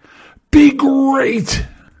day. Be great!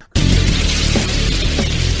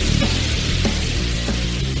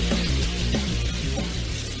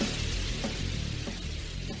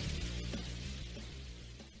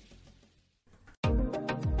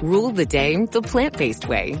 Rule the day the plant-based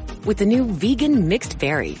way with the new vegan mixed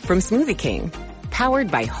berry from Smoothie King. Powered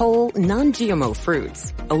by whole, non-GMO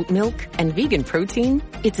fruits, oat milk, and vegan protein,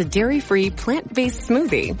 it's a dairy-free, plant-based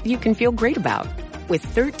smoothie you can feel great about. With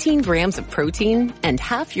 13 grams of protein and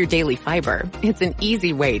half your daily fiber, it's an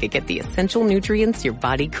easy way to get the essential nutrients your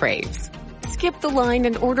body craves. Skip the line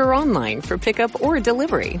and order online for pickup or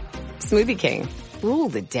delivery. Smoothie King. Rule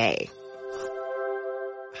the day.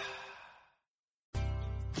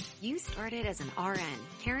 You started as an RN,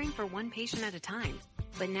 caring for one patient at a time.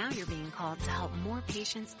 But now you're being called to help more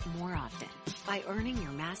patients more often. By earning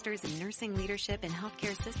your master's in nursing leadership and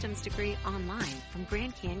healthcare systems degree online from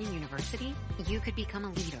Grand Canyon University, you could become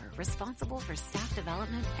a leader responsible for staff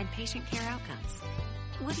development and patient care outcomes.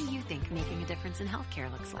 What do you think making a difference in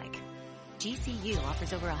healthcare looks like? GCU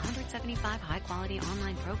offers over 175 high-quality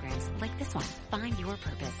online programs like this one. Find your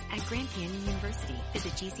purpose at Grand Canyon University.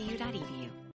 Visit gcu.edu.